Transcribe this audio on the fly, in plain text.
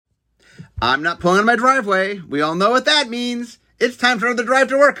I'm not pulling in my driveway. We all know what that means. It's time for another Drive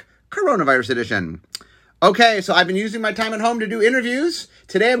to Work, Coronavirus Edition. Okay, so I've been using my time at home to do interviews.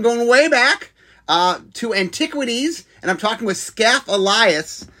 Today I'm going way back to Antiquities, and I'm talking with Scaff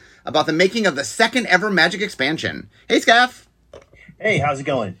Elias about the making of the second ever Magic expansion. Hey, Scaff. Hey, how's it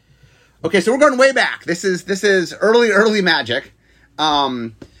going? Okay, so we're going way back. This is early Magic.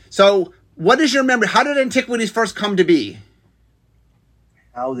 So what is your memory? How did Antiquities first come to be?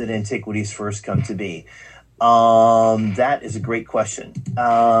 How did Antiquities first come to be? That is a great question.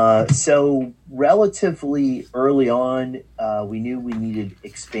 So relatively early on, we knew we needed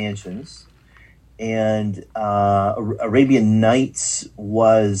expansions. And Arabian Nights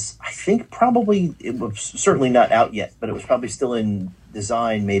was, I think probably, it was certainly not out yet, but it was probably still in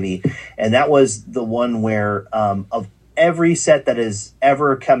design maybe. And that was the one where of every set that has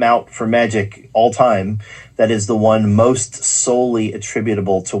ever come out for Magic all time, that is the one most solely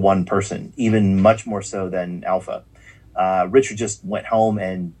attributable to one person, even much more so than Alpha. Richard just went home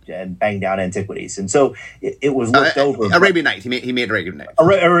and banged out Antiquities, and so it was looked over. Arabian Nights. He made Arabian Nights.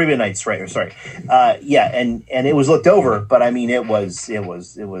 Arabian Nights, right? Sorry. Yeah, and it was looked over, but I mean, it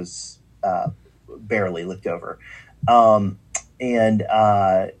was barely looked over, and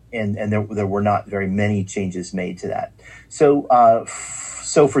there were not very many changes made to that. So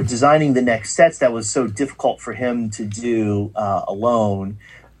for designing the next sets, that was so difficult for him to do alone.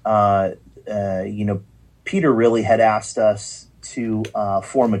 Peter really had asked us to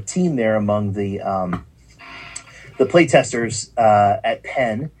form a team there among the playtesters at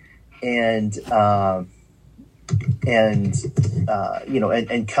Penn, and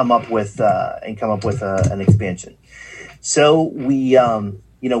come up with an expansion. So we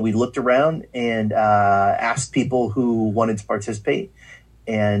looked around and asked people who wanted to participate,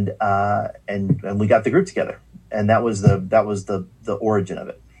 and we got the group together, and that was the origin of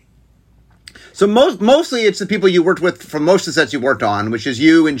it. So mostly it's the people you worked with from most of the sets you worked on, which is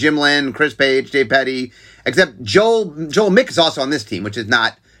you and Jim Lynn, Chris Page, Dave Petty, except Joel Mick is also on this team, which is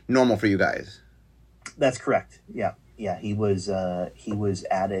not normal for you guys. That's correct. Yeah. He was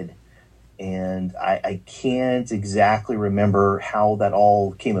added, and I can't exactly remember how that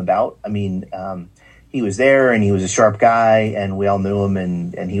all came about. I mean, he was there, and he was a sharp guy, and we all knew him,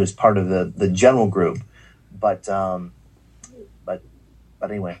 and he was part of the general group, but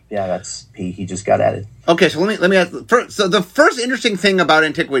anyway, yeah, he just got added. Okay, so let me ask. So the first interesting thing about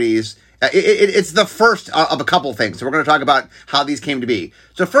Antiquities, it's the first of a couple things. So we're going to talk about how these came to be.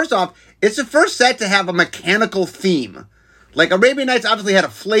 So first off, it's the first set to have a mechanical theme. Like Arabian Nights obviously had a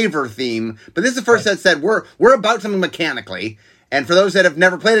flavor theme, but this is the first set that said we're about something mechanically. And for those that have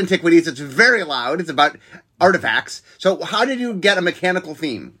never played Antiquities, it's very loud. It's about artifacts. So how did you get a mechanical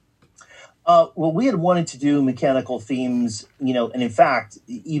theme? Well, we had wanted to do mechanical themes, and in fact,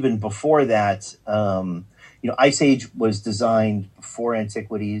 even before that, Ice Age was designed before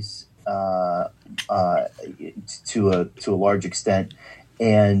Antiquities to a large extent,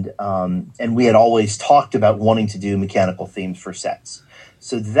 and we had always talked about wanting to do mechanical themes for sets.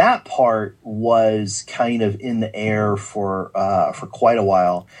 So that part was kind of in the air for quite a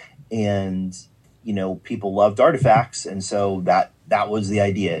while, and people loved artifacts, and so that was the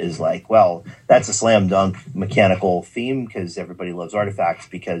idea, is like, well, that's a slam dunk mechanical theme because everybody loves artifacts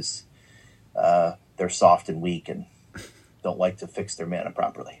because they're soft and weak and don't like to fix their mana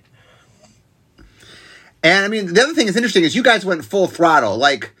properly. And I mean, the other thing that's interesting is you guys went full throttle.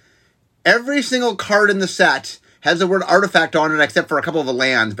 Like, every single card in the set has the word artifact on it, except for a couple of the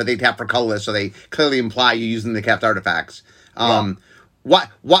lands, but they tap for colorless, so they clearly imply you're using the capped artifacts. Yeah.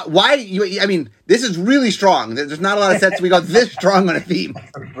 Why you? I mean, this is really strong. There's not a lot of sets we go this strong on a theme.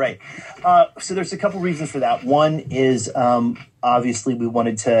 Right. So there's a couple reasons for that. One is obviously we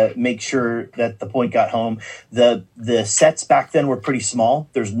wanted to make sure that the point got home. The sets back then were pretty small.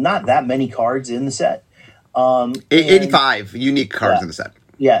 There's not that many cards in the set. 85 unique cards in the set.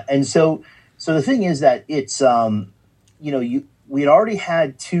 Yeah, and so the thing is that it's we had already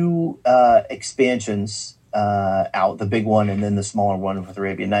had two expansions out, the big one and then the smaller one with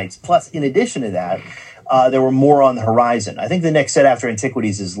Arabian Nights. Plus, in addition to that, there were more on the horizon. I think the next set after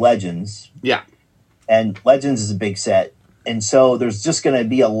Antiquities is Legends. Yeah. And Legends is a big set. And so there's just going to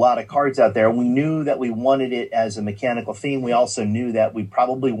be a lot of cards out there. We knew that we wanted it as a mechanical theme. We also knew that we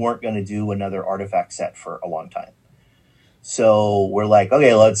probably weren't going to do another artifact set for a long time. So we're like,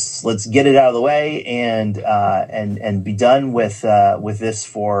 okay, let's get it out of the way and be done with this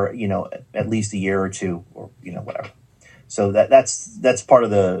for at least a year or two, or whatever. So that's part of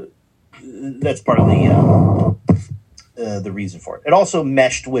the reason for it. It also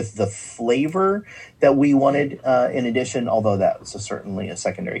meshed with the flavor that we wanted in addition, although that was certainly a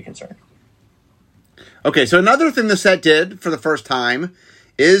secondary concern. Okay, so another thing the set did for the first time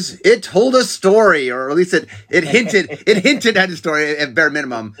is it told a story, or at least it hinted at a story at bare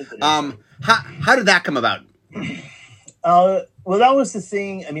minimum. How did that come about? Well, that was the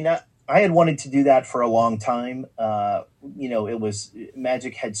thing. I mean, I had wanted to do that for a long time. It was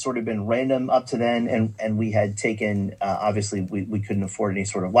Magic had sort of been random up to then, and we had taken obviously we couldn't afford any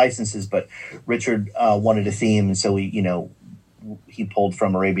sort of licenses, but Richard wanted a theme, and so he pulled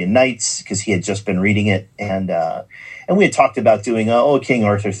from Arabian Nights because he had just been reading it, and we had talked about doing a King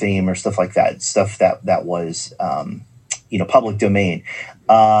Arthur theme or stuff like that, stuff that was public domain,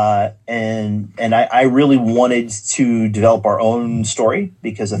 and I really wanted to develop our own story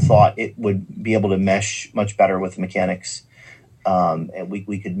because I thought it would be able to mesh much better with mechanics, and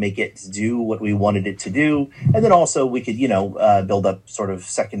we could make it do what we wanted it to do, and then also we could build up sort of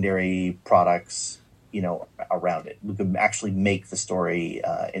secondary products around it. We could actually make the story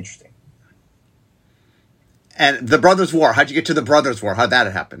interesting. And the Brothers' War, how'd you get to the Brothers' War? How'd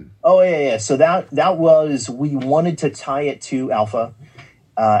that happen? Oh, yeah. So that was, we wanted to tie it to Alpha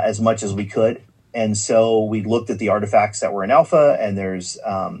as much as we could. And so we looked at the artifacts that were in Alpha, and there's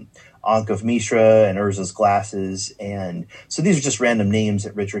Ankh of Mishra and Urza's glasses. And so these are just random names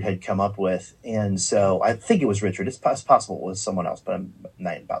that Richard had come up with. And so I think it was Richard. It's possible it was someone else, but I'm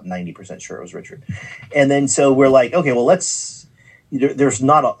about 90% sure it was Richard. And then so we're like, okay, well, there's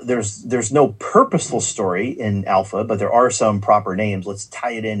no purposeful story in Alpha, but there are some proper names. Let's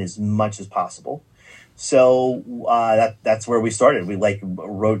tie it in as much as possible. So that's where we started. We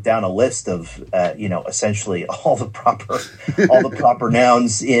wrote down a list of essentially all the proper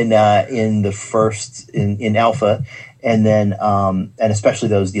nouns in the first in Alpha, and then and especially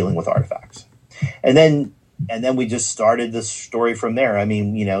those dealing with artifacts, and then we just started the story from there. I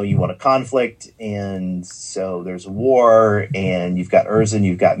mean, you want a conflict, and so there's a war, and you've got Urza, and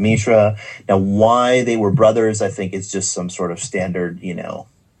you've got Mishra. Now, why they were brothers, I think it's just some sort of standard, I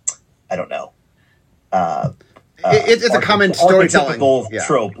don't know. It's a common storytelling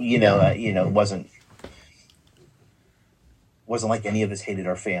trope, it wasn't like any of us hated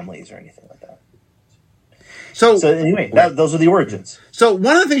our families or anything like that. So anyway, those are the origins. So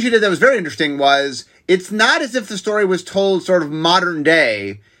one of the things you did that was very interesting was it's not as if the story was told sort of modern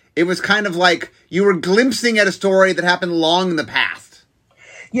day. It was kind of like you were glimpsing at a story that happened long in the past.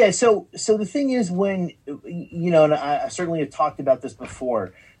 Yeah. So the thing is, when and I certainly have talked about this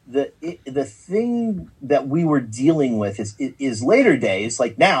before. The thing that we were dealing with is later days.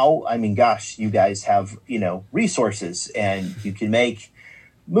 Like now, I mean, gosh, you guys have resources, and you can make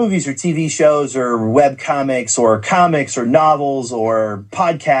movies or TV shows or web comics or novels or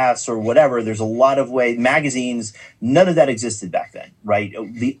podcasts or whatever. There's a lot of magazines. None of that existed back then, right?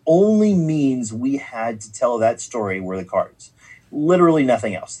 The only means we had to tell that story were the cards. Literally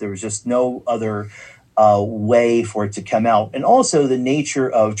nothing else. There was just no other way for it to come out. And also the nature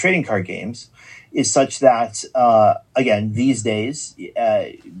of trading card games is such that, again, these days,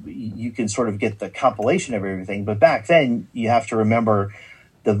 you can sort of get the compilation of everything. But back then, you have to remember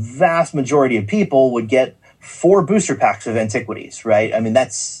the vast majority of people would get 4 booster packs of Antiquities, right? I mean,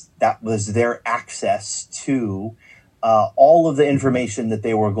 that was their access to all of the information that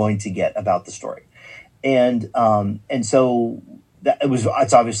they were going to get about the story. And so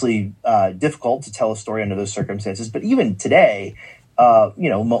it's obviously difficult to tell a story under those circumstances. But even today,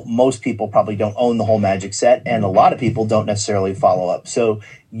 most people probably don't own the whole Magic set, and a lot of people don't necessarily follow up. So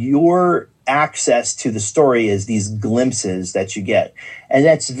your access to the story is these glimpses that you get, and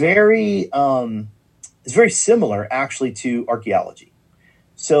that's very similar actually to archaeology.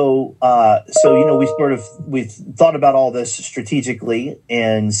 So we thought about all this strategically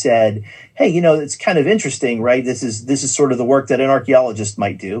and said, hey, it's kind of interesting, right? This is sort of the work that an archaeologist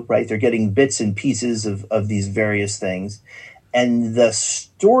might do, right? They're getting bits and pieces of these various things. And the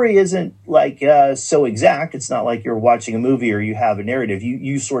story isn't so exact. It's not like you're watching a movie or you have a narrative.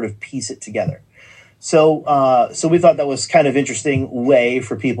 You sort of piece it together. So we thought that was kind of interesting way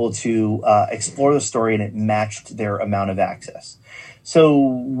for people to explore the story, and it matched their amount of access. So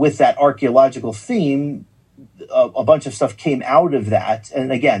with that archaeological theme, a bunch of stuff came out of that.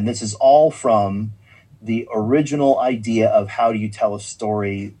 And again, this is all from the original idea of how do you tell a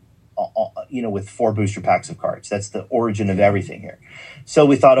story, with 4 booster packs of cards. That's the origin of everything here. So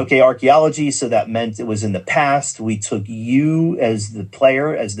we thought, okay, archaeology. So that meant it was in the past. We took you as the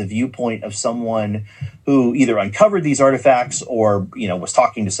player, as the viewpoint of someone who either uncovered these artifacts or, was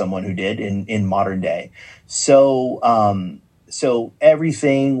talking to someone who did in modern day. So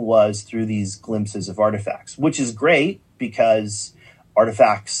everything was through these glimpses of artifacts, which is great because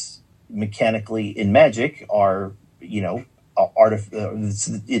artifacts mechanically in Magic are,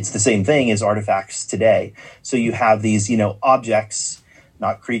 it's the same thing as artifacts today. So you have these, objects,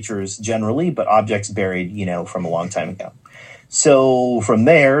 not creatures generally, but objects buried, from a long time ago. So from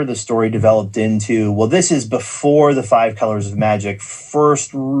there, the story developed into, well, this is before the 5 colors of magic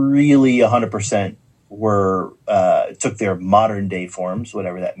first really 100% took their modern day forms,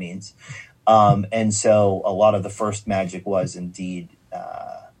 whatever that means. And so a lot of the first magic was indeed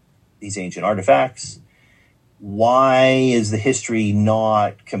these ancient artifacts. Why is the history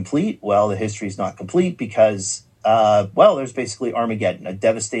not complete? Well, the history is not complete because, there's basically Armageddon, a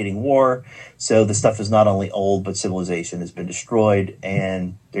devastating war. So the stuff is not only old, but civilization has been destroyed.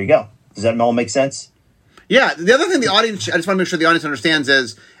 And there you go. Does that all make sense? Yeah. The other thing I just want to make sure the audience understands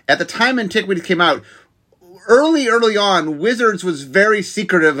is, at the time Antiquities came out, early on, Wizards was very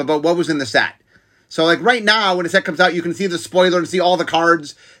secretive about what was in the set. So, like, right now, when a set comes out, you can see the spoiler and see all the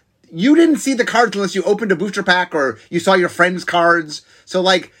cards. You didn't see the cards unless you opened a booster pack or you saw your friends' cards. So,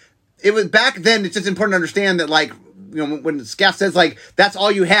 like, it was back then, it's just important to understand that, like, when Scaff says, like, that's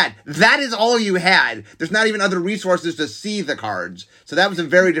all you had, that is all you had. There's not even other resources to see the cards. So that was a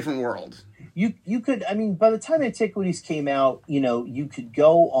very different world. You could, by the time Antiquities came out, you could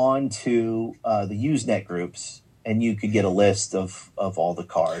go on to the Usenet groups and you could get a list of all the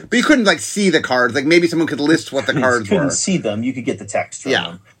cards. But you couldn't, like, see the cards. Like, maybe someone could list what the cards were. You couldn't see them. You could get the text from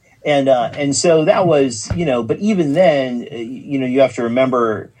them. And so that was, but even then, you have to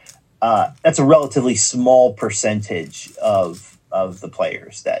remember, that's a relatively small percentage of the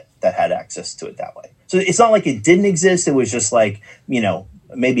players that had access to it that way. So it's not like it didn't exist. It was just like,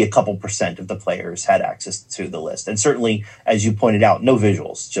 maybe a couple % of the players had access to the list. And certainly, as you pointed out, no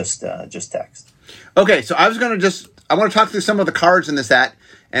visuals, just text. Okay, so I want to talk through some of the cards in the set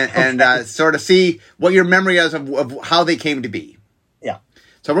and sort of see what your memory is of how they came to be. Yeah.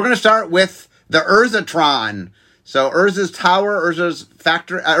 So we're going to start with the Urzatron. So Urza's Tower, Urza's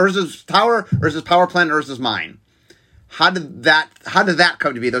Factory, Urza's Tower, Urza's Power Plant, Urza's Mine. How did that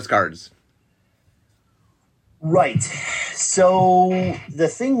come to be, those cards? Right. So the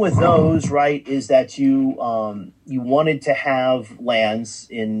thing with those, right, is that you wanted to have lands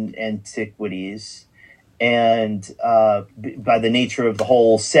in Antiquities, and by the nature of the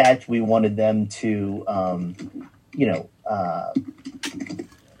whole set, we wanted them to,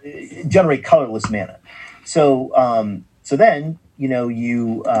 generate colorless mana. So then,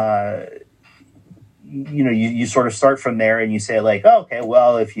 you sort of start from there and you say, like, oh, okay,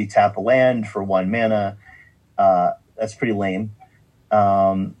 well, if you tap a land for 1 mana, that's pretty lame.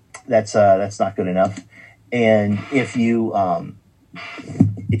 That's not good enough. And if you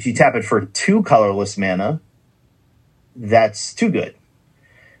tap it for 2 colorless mana, that's too good.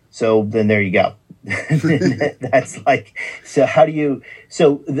 So then there you go. That's like, so how do you,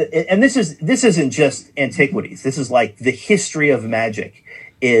 and this isn't just Antiquities. This is like the history of Magic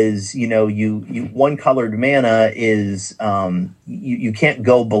is, you 1 colored mana is, you can't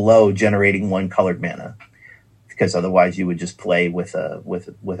go below generating 1 colored mana, because otherwise you would just play with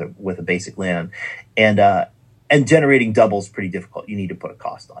a basic land, and generating double is pretty difficult. You need to put a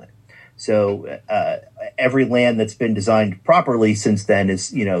cost on it. So every land that's been designed properly since then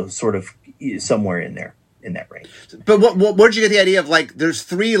is, sort of somewhere in there, in that range. But where'd you get the idea of, like, there's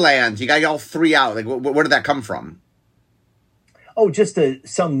 3 lands, you got to get all 3 out? Like, where did that come from? Oh, just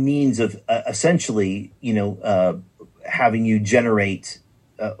some means of essentially, having you generate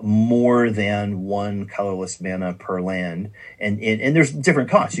more than 1 colorless mana per land, and there's different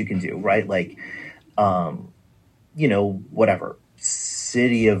costs you can do, right? Like, whatever.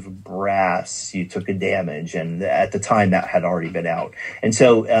 City of Brass, you took a damage, and at the time that had already been out, and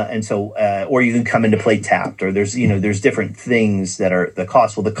so or you can come into play tapped, or there's different things that are the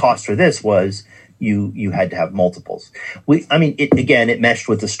cost. Well, the cost for this was you had to have multiples. It meshed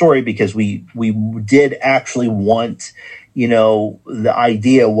with the story because we did actually want, the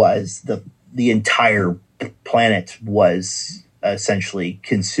idea was the entire planet was essentially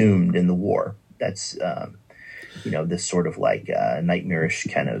consumed in the war. That's this sort of like nightmarish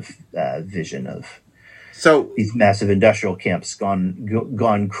kind of vision of these massive industrial camps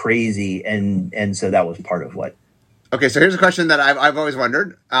gone crazy, and so that was part of what. Okay, so here's a question that I've always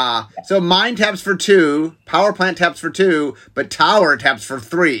wondered. So Mine taps for 2, Power Plant taps for 2, but Tower taps for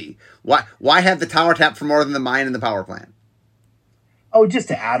 3. Why have the Tower tap for more than the Mine and the Power Plant? Oh, just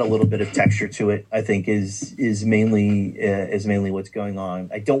to add a little bit of texture to it, I think is mainly what's going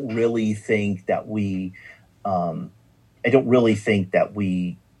on. I don't really think that we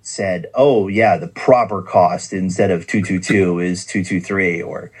said, oh yeah, the proper cost instead of 222 is 223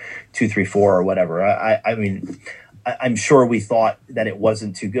 or 234 or whatever. I'm sure we thought that it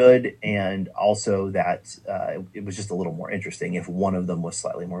wasn't too good, and also that it was just a little more interesting if one of them was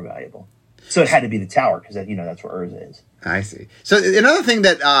slightly more valuable. So it had to be the tower because that's where Urza is. I see. So another thing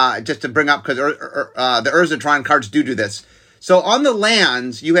that just to bring up, because the Urzatron cards do this. So on the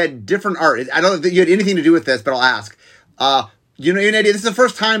lands, you had different art. I don't know if you had anything to do with this, but I'll ask. You know, any idea? This is the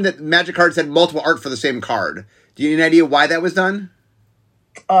first time that Magic cards had multiple art for the same card. Do you have any idea why that was done?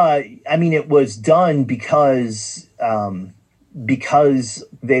 I mean, it was done because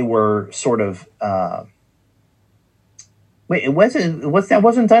they were sort of. Wait, that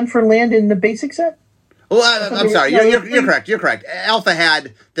wasn't done for land in the basic set? Well, I'm sorry. You're correct. You're correct. Alpha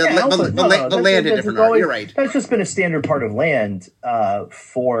had the land in different art. You're right. That's just been a standard part of land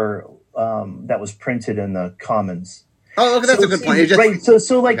for that was printed in the commons. Oh, okay, that's a good point. Right.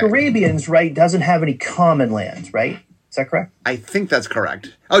 So like Arabians, right, doesn't have any common lands, right? Is that correct? I think that's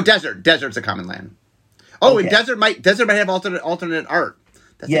correct. Oh, desert. Desert's a common land. Oh, okay. And desert might have alternate art.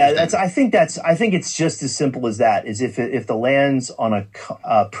 I think it's just as simple as that. Is if the land's on a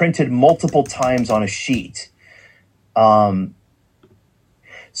printed multiple times on a sheet.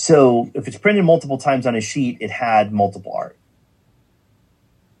 So if it's printed multiple times on a sheet, it had multiple art.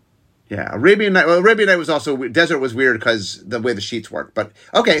 Yeah, Arabian Night. Well, Arabian Night was also desert was weird because the way the sheets work. But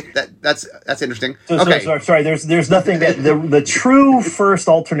okay, that's interesting. Sorry. There's nothing that the true first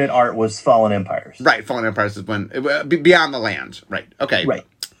alternate art was Fallen Empires. Right, Fallen Empires is when beyond the land. Right. Okay. Right.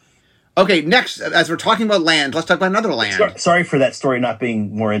 Okay. Next, as we're talking about land, let's talk about another land. Sorry for that story not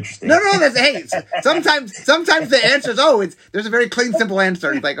being more interesting. No. Hey, sometimes the answer is there's a very clean, simple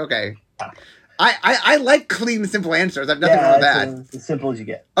answer. It's like okay. I like clean, simple answers. I've nothing wrong with that. As simple as you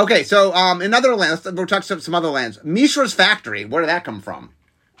get. Okay, so another land. We'll talk some other lands. Mishra's Factory. Where did that come from?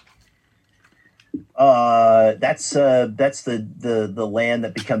 That's the land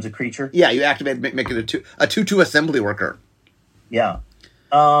that becomes a creature. Yeah, you activate, make it a 2/2 assembly worker. Yeah.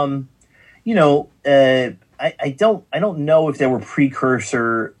 I don't know if there were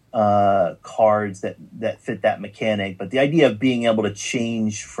precursor cards that fit that mechanic, but the idea of being able to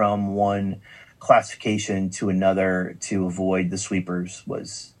change from one classification to another to avoid the sweepers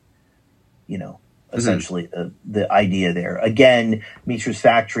was, essentially the idea there. Again, Mishra's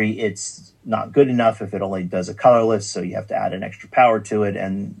Factory, it's not good enough if it only does a colorless, so you have to add an extra power to it,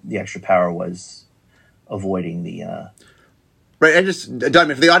 and the extra power was avoiding the... Right, I just,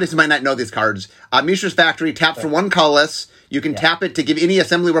 Donovan, for the audience who might not know these cards, Mishra's Factory taps for one colorless. You can tap it to give any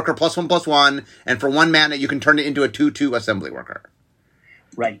assembly worker +1/+1, and for 1 mana, you can turn it into a 2/2 assembly worker.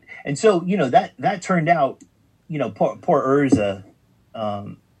 Right, and so that turned out, poor Urza,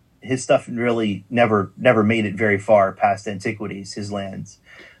 his stuff really never made it very far past Antiquities, his lands.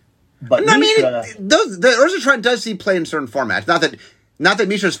 But Mishra, the Urzatron does see play in certain formats. Not that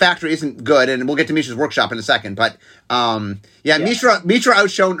Mishra's Factory isn't good, and we'll get to Mishra's Workshop in a second. But Mishra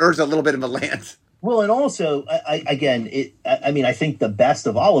outshone Urza a little bit in the lands. Well, and also, I think the best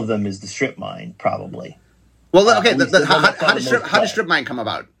of all of them is the Strip Mine, probably. Well, okay. How did Strip Mine come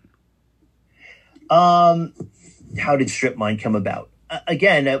about? How did Strip Mine come about?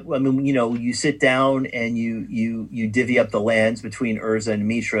 Again, you sit down and you divvy up the lands between Urza and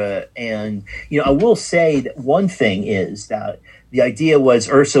Mishra, and I will say that one thing is that the idea was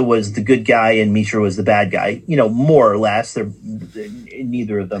Urza was the good guy and Mishra was the bad guy. More or less.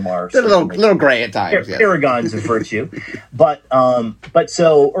 Neither of them are. They're a little gray at times. Paragons of virtue, but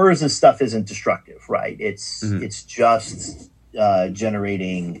so Urza's stuff isn't destructive, right? It's just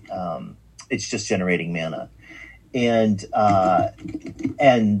generating. It's just generating mana, and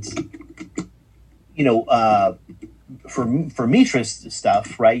for Mishra's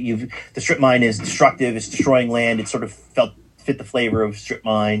stuff, right? The Strip Mine is destructive. It's destroying land. It sort of fit the flavor of Strip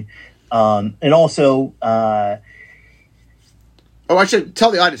Mine, and also. I should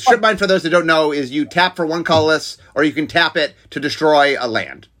tell the audience. Strip Mine, for those that don't know, is you tap for 1 colorless, or you can tap it to destroy a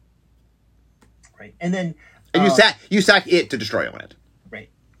land. Right, and then you sack it to destroy a land. Right,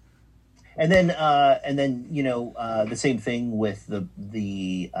 and then the same thing with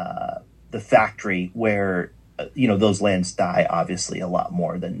the factory where those lands die obviously a lot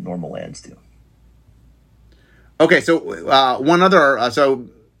more than normal lands do. Okay, so one other, so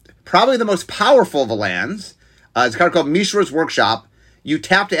probably the most powerful of the lands, it's a card called Mishra's Workshop. You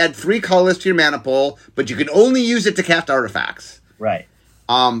tap to add 3 colors to your mana pool, but you can only use it to cast artifacts. Right.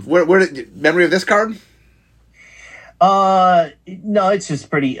 Memory of this card? No, it's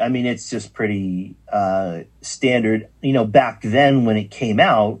just pretty. I mean, it's just pretty standard. Back then when it came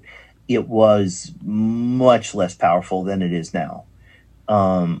out, it was much less powerful than it is now.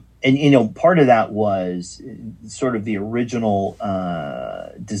 And part of that was sort of the original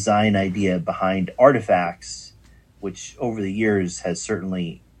design idea behind artifacts which over the years has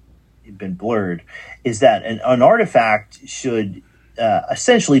certainly been blurred, is that an artifact should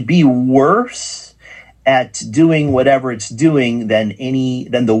essentially be worse at doing whatever it's doing than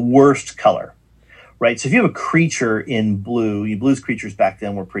the worst color, right? So if you have a creature in blue, blue's creatures back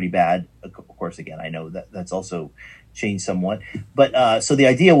then were pretty bad. Of course, again, I know that's also changed somewhat. But so the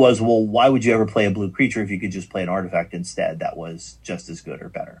idea was, well, why would you ever play a blue creature if you could just play an artifact instead that was just as good or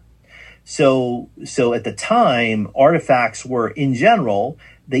better? So at the time, artifacts were, in general,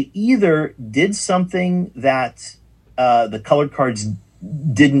 they either did something that the colored cards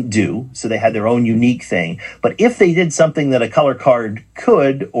didn't do, so they had their own unique thing. But if they did something that a color card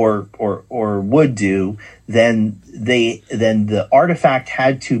could or would do, then the artifact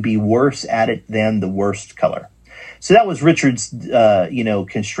had to be worse at it than the worst color. So that was Richard's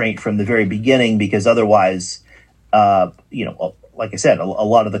constraint from the very beginning, because otherwise, like I said, a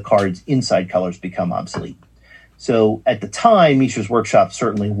lot of the cards inside colors become obsolete. So at the time, Mishra's Workshop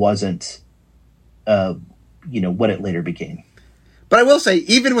certainly wasn't, what it later became. But I will say,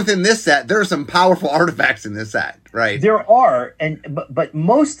 even within this set, there are some powerful artifacts in this set, right? There are, but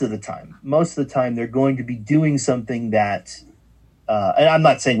most of the time, they're going to be doing something that, and I'm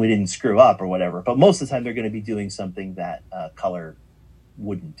not saying we didn't screw up or whatever, but most of the time they're going to be doing something that color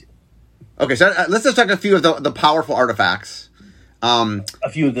wouldn't do. Okay, so let's just talk a few of the powerful artifacts. A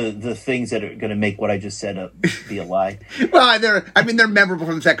few of the things that are going to make what I just said be a lie. Well, they're memorable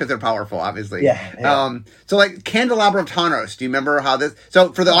from the set because they're powerful, obviously. Yeah. So like Candelabra of Tawnos, do you remember how this?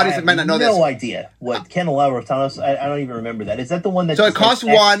 So for the audience that might not know this, no idea what Candelabra of Tawnos. I don't even remember that. Is that the one that? So it costs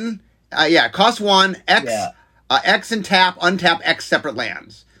one. It costs one X. Yeah. X and untap X separate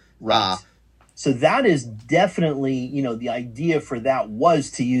lands. Right. So that is definitely, the idea for that was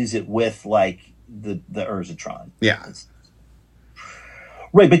to use it with like the Urzatron. Yeah.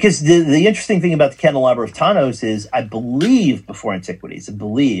 Right, because the interesting thing about the Candelabra of Tawnos is, I believe before Antiquities,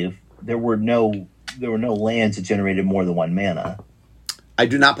 there were no lands that generated more than one mana. I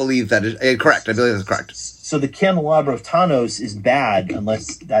do not believe that is correct. I believe that's correct. So the Candelabra of Tawnos is bad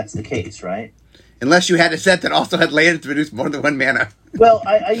unless that's the case, right? Unless you had a set that also had lands to produce more than one mana. Well,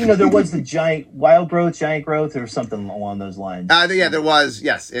 there was the giant growth, or something along those lines. There was,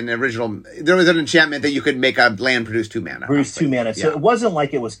 yes, in the original. There was an enchantment that you could make a land produce 2 mana. So it wasn't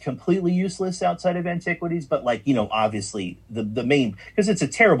like it was completely useless outside of Antiquities, but obviously the main, because it's a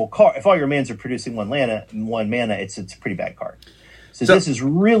terrible card. If all your mans are producing one mana, it's a pretty bad card. So this is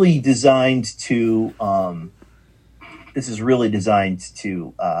really designed to,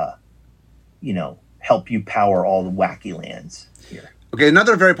 help you power all the wacky lands here. Okay,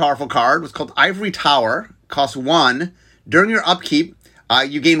 another very powerful card was called Ivory Tower. Costs 1. During your upkeep,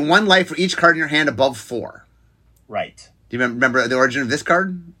 you gain 1 life for each card in your hand above 4. Right. Do you remember the origin of this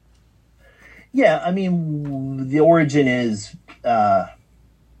card? Yeah, the origin is, the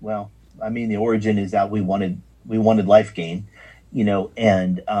origin is that we wanted life gain,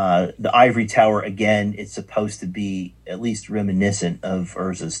 and the Ivory Tower, again, it's supposed to be at least reminiscent of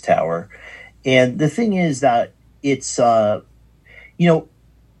Urza's Tower. And the thing is that it's, at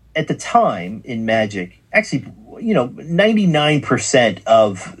the time in Magic, actually, 99%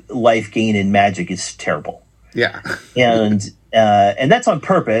 of life gain in Magic is terrible. Yeah. and that's on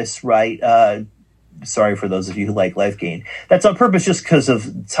purpose, right? Sorry for those of you who like life gain. That's on purpose just because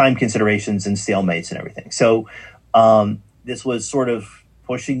of time considerations and stalemates and everything. So this was sort of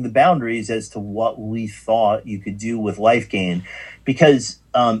pushing the boundaries as to what we thought you could do with life gain. Because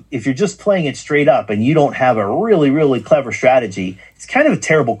if you're just playing it straight up and you don't have a really, really clever strategy, it's kind of a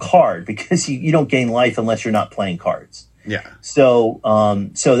terrible card because you don't gain life unless you're not playing cards. Yeah. So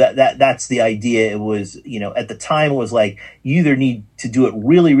that's the idea. It was, at the time it was like, you either need to do it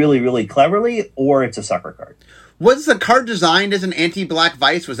really, really, really cleverly, or it's a sucker card. Was the card designed as an anti-Black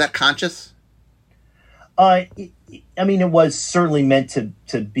Vice? Was that conscious? It was certainly meant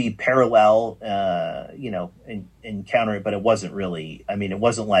to be parallel, and counter it, but it wasn't really. It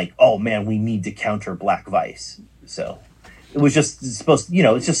wasn't like, oh man, we need to counter Black Vice. So it was just supposed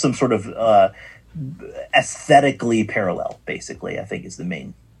to, it's just some sort of aesthetically parallel, basically, I think is the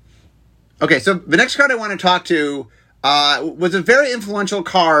main. Okay, so the next card I want to talk to was a very influential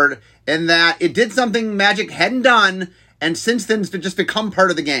card in that it did something Magic hadn't done, and since then it's just become part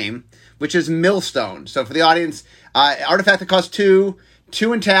of the game, which is Millstone. So for the audience, artifact that costs 2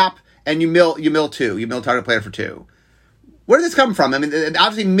 and tap, and you mill 2. You mill target player for 2. Where did this come from?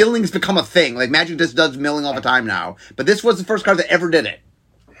 Obviously milling's become a thing. Like Magic just does milling all the time now. But this was the first card that ever did it.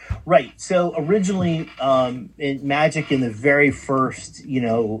 Right. So originally, in Magic, in the very first,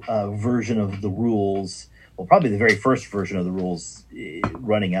 version of the rules, probably the very first version of the rules,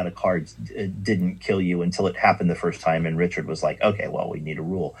 running out of cards didn't kill you until it happened the first time, and Richard was like, okay, well, we need a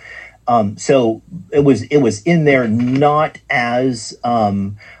rule. So it was in there not as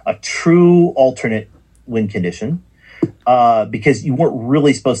a true alternate win condition, because you weren't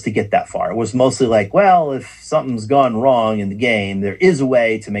really supposed to get that far. It was mostly like, well, if something's gone wrong in the game, there is a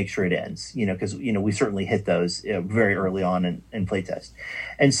way to make sure it ends, because, we certainly hit those very early on in playtest.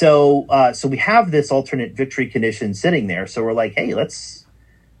 And so we have this alternate victory condition sitting there. So we're like, hey, let's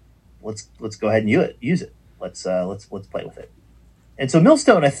go ahead and use it. Let's play with it. And so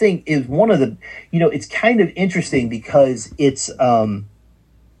Millstone, I think, is one of the, it's kind of interesting because it's,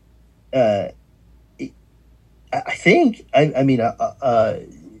 I think,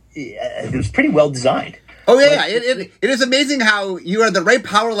 it was pretty well designed. Oh yeah, it is amazing how you are the right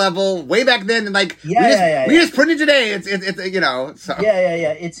power level way back then, and we just printed today. It's So.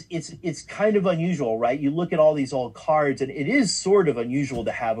 Yeah. It's kind of unusual, right? You look at all these old cards, and it is sort of unusual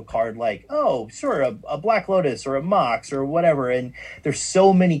to have a card like, oh, sure, a Black Lotus or a Mox or whatever, and there's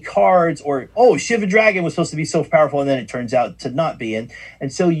so many cards, or Shiva Dragon was supposed to be so powerful, and then it turns out to not be,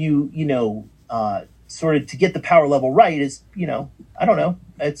 and so sort of to get the power level right is, I don't know,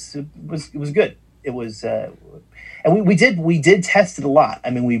 it was good. It was, and we did test it a lot. I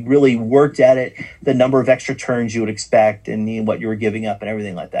mean, we really worked at it, the number of extra turns you would expect and what you were giving up and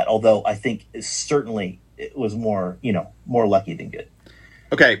everything like that. Although I think certainly it was more lucky than good.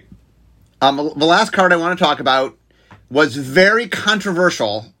 Okay. The last card I want to talk about was very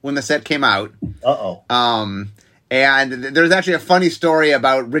controversial when the set came out. And there's actually a funny story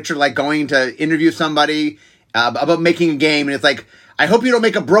about Richard going to interview somebody about making a game, and it's like, I hope you don't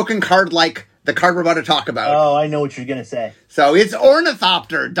make a broken card like the card we're about to talk about. Oh, I know what you're going to say. So it's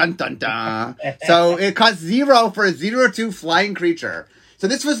Ornithopter. Dun, dun, dun. So it costs 0 for a 0/2 flying creature. So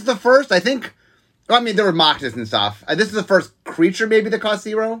this was the first, I think, there were Moxes and stuff. This is the first creature maybe that cost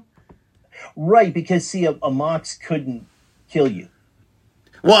 0? Right, because, see, a Mox couldn't kill you.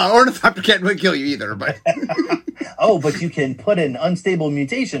 Well, Ornithopter can't really kill you either, but... but you can put an unstable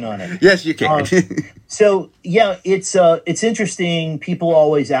mutation on it. Yes, you can. So, yeah, it's interesting. People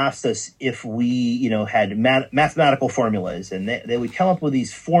always asked us if we, had mathematical formulas, and they would come up with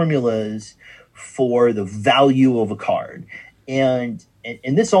these formulas for the value of a card. And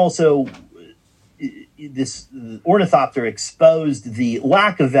this also... This Ornithopter exposed the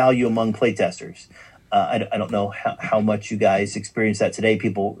lack of value among playtesters. I don't know how much you guys experience that today.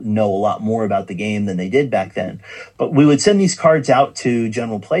 People know a lot more about the game than they did back then. But we would send these cards out to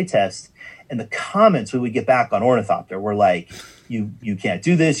general playtest, and the comments we would get back on Ornithopter were like, you can't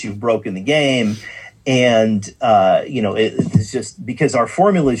do this, you've broken the game. And, it's just because our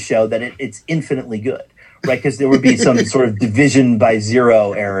formulas show that it's infinitely good, right? Because there would be some sort of division by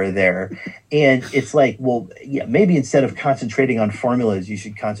 0 error there. And it's like, well, yeah, maybe instead of concentrating on formulas, you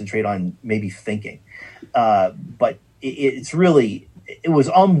should concentrate on maybe thinking. But it was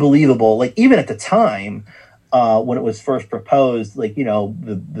unbelievable. Like, even at the time, when it was first proposed,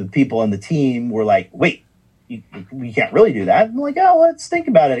 the people on the team were like, wait, we can't really do that. I'm like, let's think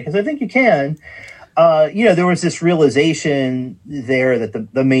about it, because I think you can. There was this realization there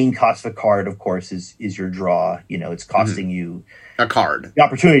that the main cost of a card, of course, is your draw. It's costing you a card, the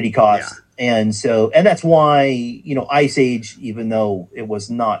opportunity cost. Yeah. And that's why, Ice Age, even though it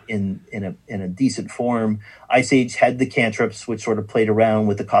was not in a decent form, Ice Age had the cantrips, which sort of played around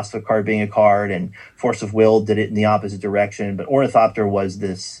with the cost of a card being a card, and Force of Will did it in the opposite direction. But Ornithopter was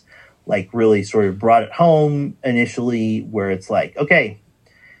this, really sort of brought it home initially, where it's like, okay,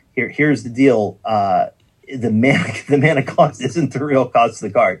 here's the deal. The mana cost isn't the real cost of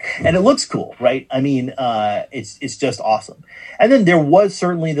the card, and it looks cool, right? I mean, it's just awesome. And then there was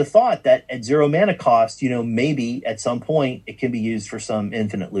certainly the thought that at 0 mana cost, maybe at some point it can be used for some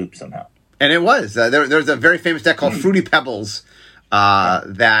infinite loop somehow. And it was. There's a very famous deck called Fruity Pebbles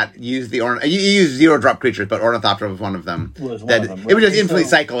that used you used 0 drop creatures, but Ornithopter was one of them. It was just infinitely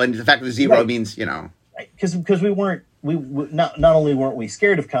cycle, and the fact that 0 means because we not only weren't we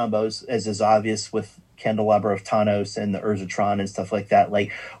scared of combos, as is obvious with Candelabra of Thanos and the Urzatron and stuff like that.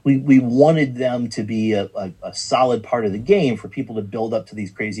 We wanted them to be a solid part of the game for people to build up to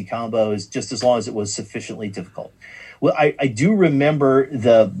these crazy combos, just as long as it was sufficiently difficult. Well, I do remember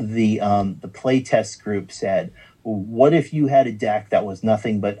the playtest group said, well, what if you had a deck that was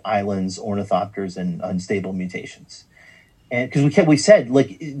nothing but islands, Ornithopters, and unstable mutations? And because we said,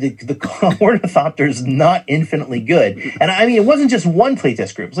 the Ornithopter is not infinitely good. And I mean, it wasn't just one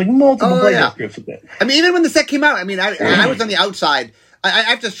playtest group. It was multiple playtest groups with it. I mean, even when the set came out, I was on the outside. I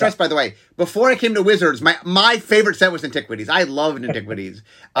have to stress, by the way, before I came to Wizards, my favorite set was Antiquities. I loved Antiquities.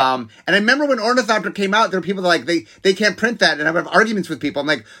 And I remember when Ornithopter came out, there were people that like, they can't print that, and I have arguments with people. I'm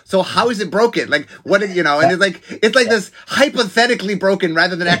like, so how is it broken? Like, what did, and it's like this hypothetically broken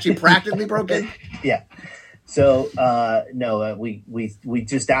rather than actually practically broken. Yeah. So, no, we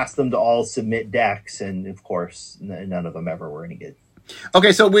just asked them to all submit decks, and of course, none of them ever were any good.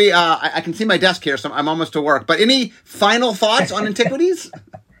 Okay, so I can see my desk here, so I'm almost to work. But any final thoughts on Antiquities?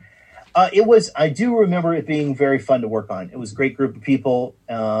 I do remember it being very fun to work on. It was a great group of people,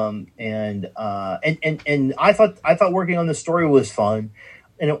 and I thought working on the story was fun,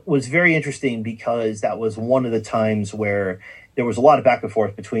 and it was very interesting because that was one of the times where there was a lot of back and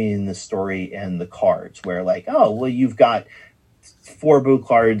forth between the story and the cards, where like, oh, well, you've got 4 blue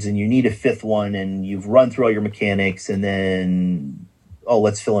cards and you need a 5th one, and you've run through all your mechanics, and then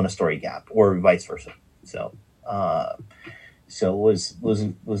let's fill in a story gap, or vice versa. So it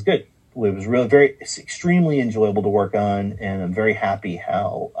was good. It was really extremely enjoyable to work on, and I'm very happy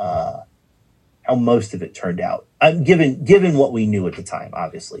how most of it turned out. Given what we knew at the time,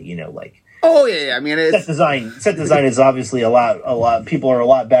 obviously, like. Oh yeah. I mean, set design is obviously a lot. People are a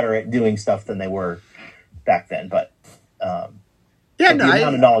lot better at doing stuff than they were back then, but the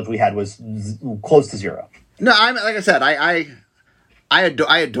amount of knowledge we had was close to zero. No, like I said, I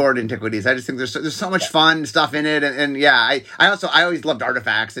adored Antiquities. I just think there's so much fun stuff in it, and yeah, I always loved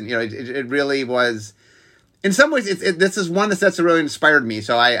artifacts, and it really was. In some ways, this is one of the sets that really inspired me.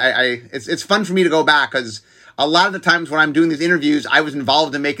 So it's fun for me to go back, because a lot of the times when I'm doing these interviews, I was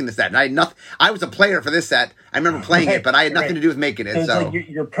involved in making the set, and I was a player for this set. I remember playing it, but I had nothing to do with making it. So like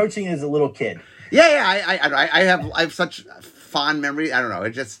you're approaching it as a little kid. Yeah. I have such fond memory. I don't know.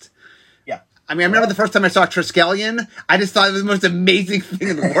 It just. I mean, I remember the first time I saw Triskelion, I just thought it was the most amazing thing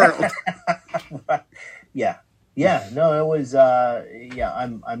in the world. Yeah. No, it was.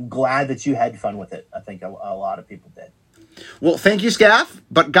 I'm glad that you had fun with it. I think a lot of people did. Well, thank you, Scaff.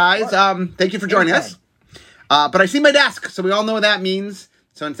 But guys, thank you for joining us. But I see my desk, so we all know what that means.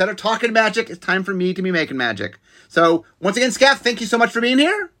 So instead of talking magic, it's time for me to be making magic. So once again, Scaff, thank you so much for being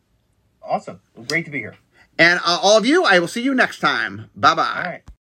here. Awesome. Great to be here. And all of you, I will see you next time. Bye-bye. All right.